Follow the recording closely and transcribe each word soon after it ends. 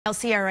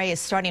LCRA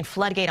is starting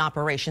floodgate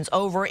operations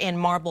over in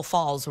Marble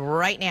Falls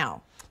right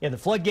now. Yeah, the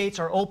floodgates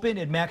are open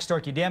at Max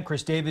Starcke Dam.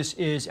 Chris Davis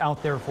is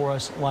out there for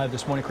us live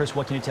this morning. Chris,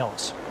 what can you tell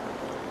us?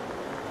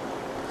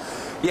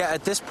 Yeah,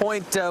 at this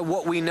point,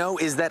 what we know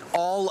is that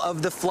all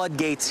of the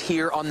floodgates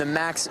here on the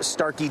Max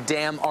Starcke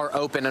Dam are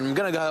open. And I'm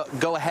going to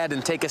go ahead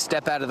and take a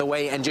step out of the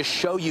way and just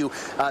show you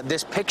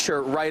this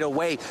picture right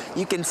away.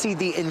 You can see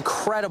the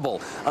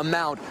incredible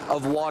amount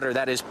of water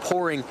that is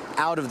pouring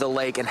out of the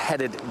lake and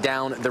headed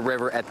down the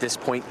river at this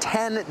point.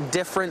 10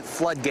 different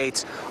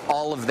floodgates,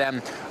 all of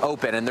them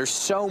open. And there's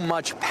so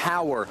much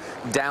power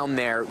down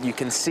there. You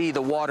can see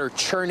the water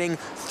churning,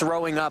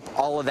 throwing up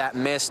all of that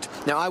mist.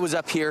 Now, I was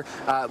up here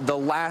the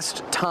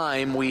last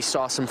time we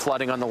saw some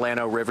flooding on the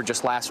Llano River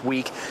just last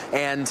week,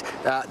 and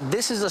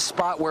this is a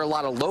spot where a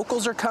lot of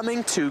locals are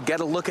coming to get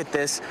a look at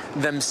this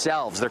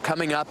themselves. They're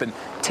coming up and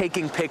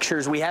taking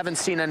pictures. We haven't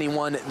seen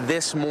anyone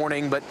this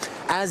morning, but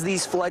as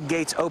these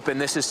floodgates open,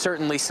 this is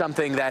certainly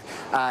something that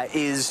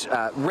is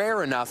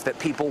rare enough that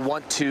people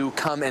want to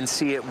come and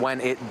see it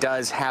when it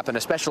does happen,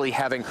 especially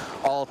having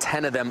all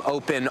 10 of them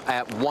open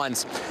at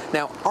once.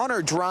 Now, on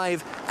our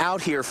drive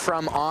out here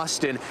from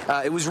Austin,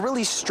 it was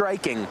really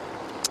striking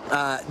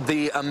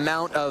the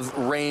amount of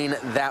rain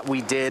that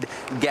we did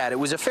get. It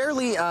was a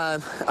fairly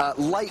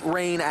light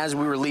rain as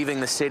we were leaving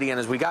the city, and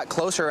as we got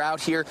closer out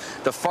here,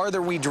 the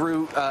farther we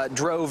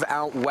drove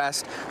out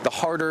west, the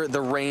harder the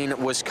rain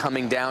was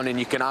coming down, and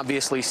you can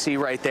obviously see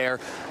right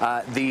there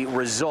the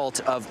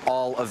result of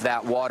all of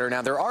that water.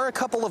 Now, there are a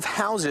couple of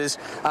houses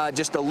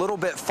just a little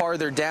bit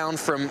farther down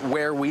from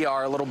where we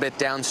are, a little bit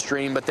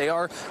downstream, but they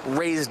are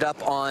raised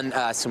up on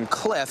some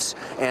cliffs,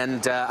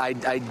 and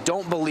I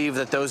don't believe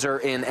that those are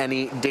in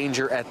any danger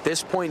at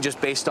this point,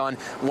 just based on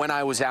when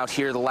I was out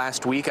here the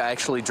last week. I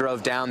actually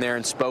drove down there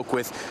and spoke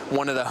with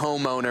one of the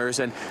homeowners,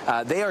 and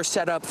they are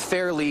set up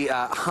fairly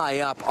high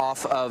up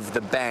off of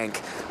the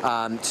bank.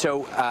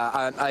 So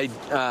I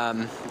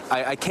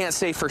can't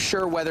say for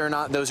sure whether or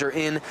not those are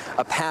in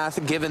a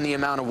path, given the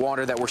amount of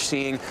water that we're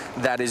seeing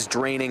that is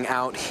draining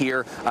out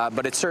here,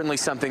 but it's certainly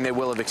something they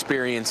will have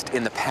experienced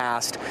in the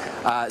past.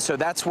 So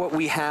that's what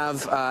we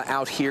have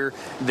out here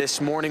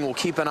this morning. We'll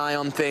keep an eye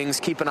on things,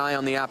 keep an eye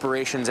on the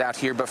operations out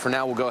here, but for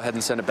now, we'll go ahead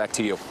and send it back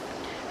to you.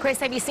 Chris,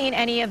 have you seen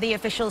any of the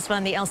officials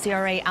from the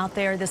LCRA out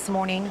there this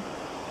morning?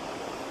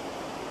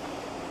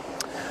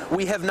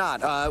 We have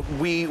not.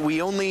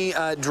 We only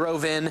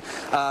drove in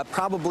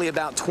probably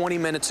about 20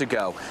 minutes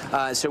ago.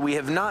 So we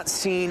have not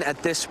seen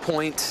at this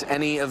point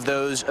any of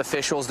those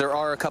officials. There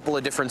are a couple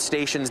of different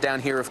stations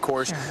down here, of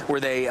course, sure, where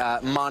they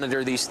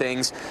monitor these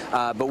things,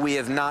 but we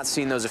have not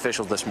seen those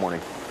officials this morning.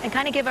 And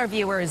kind of give our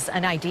viewers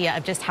an idea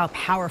of just how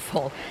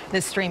powerful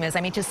this stream is. I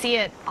mean, to see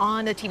it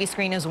on the TV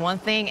screen is one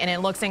thing, and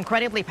it looks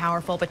incredibly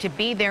powerful, but to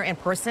be there in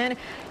person,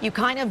 you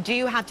kind of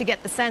do have to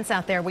get the sense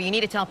out there where you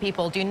need to tell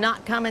people, do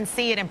not come and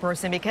see it in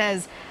person,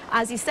 because,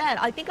 as you said,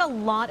 I think a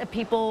lot of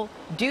people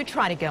do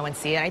try to go and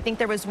see it. I think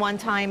there was one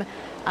time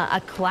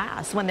a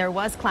class, when there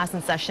was class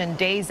in session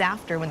days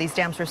after, when these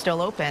dams were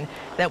still open,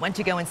 that went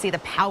to go and see the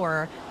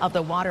power of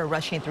the water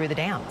rushing through the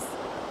dams.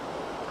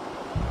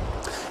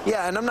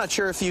 Yeah, and I'm not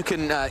sure if you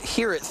can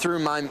hear it through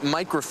my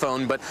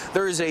microphone, but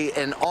there is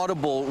an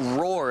audible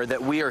roar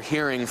that we are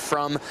hearing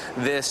from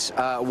this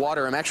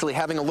water. I'm actually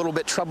having a little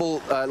bit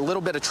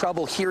of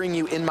trouble hearing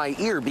you in my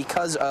ear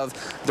because of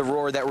the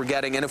roar that we're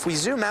getting. And if we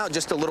zoom out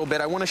just a little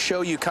bit, I want to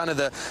show you kind of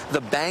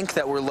the bank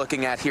that we're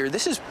looking at here.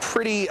 This is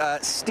pretty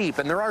steep,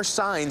 and there are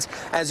signs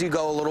as you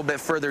go a little bit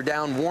further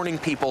down warning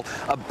people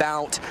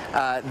about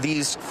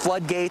these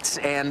floodgates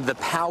and the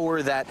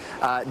power that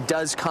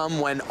does come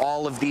when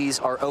all of these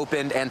are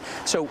opened. And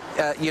so,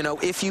 you know,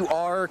 if you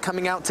are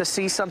coming out to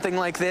see something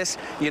like this,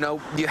 you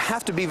know, you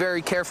have to be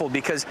very careful,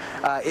 because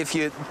if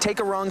you take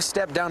a wrong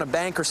step down a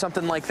bank or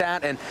something like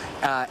that and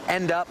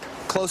end up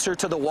closer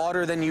to the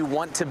water than you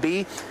want to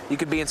be, you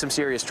could be in some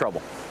serious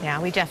trouble.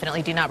 Yeah, we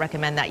definitely do not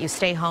recommend that. You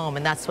stay home,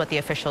 and that's what the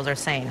officials are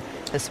saying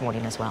this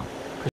morning as well.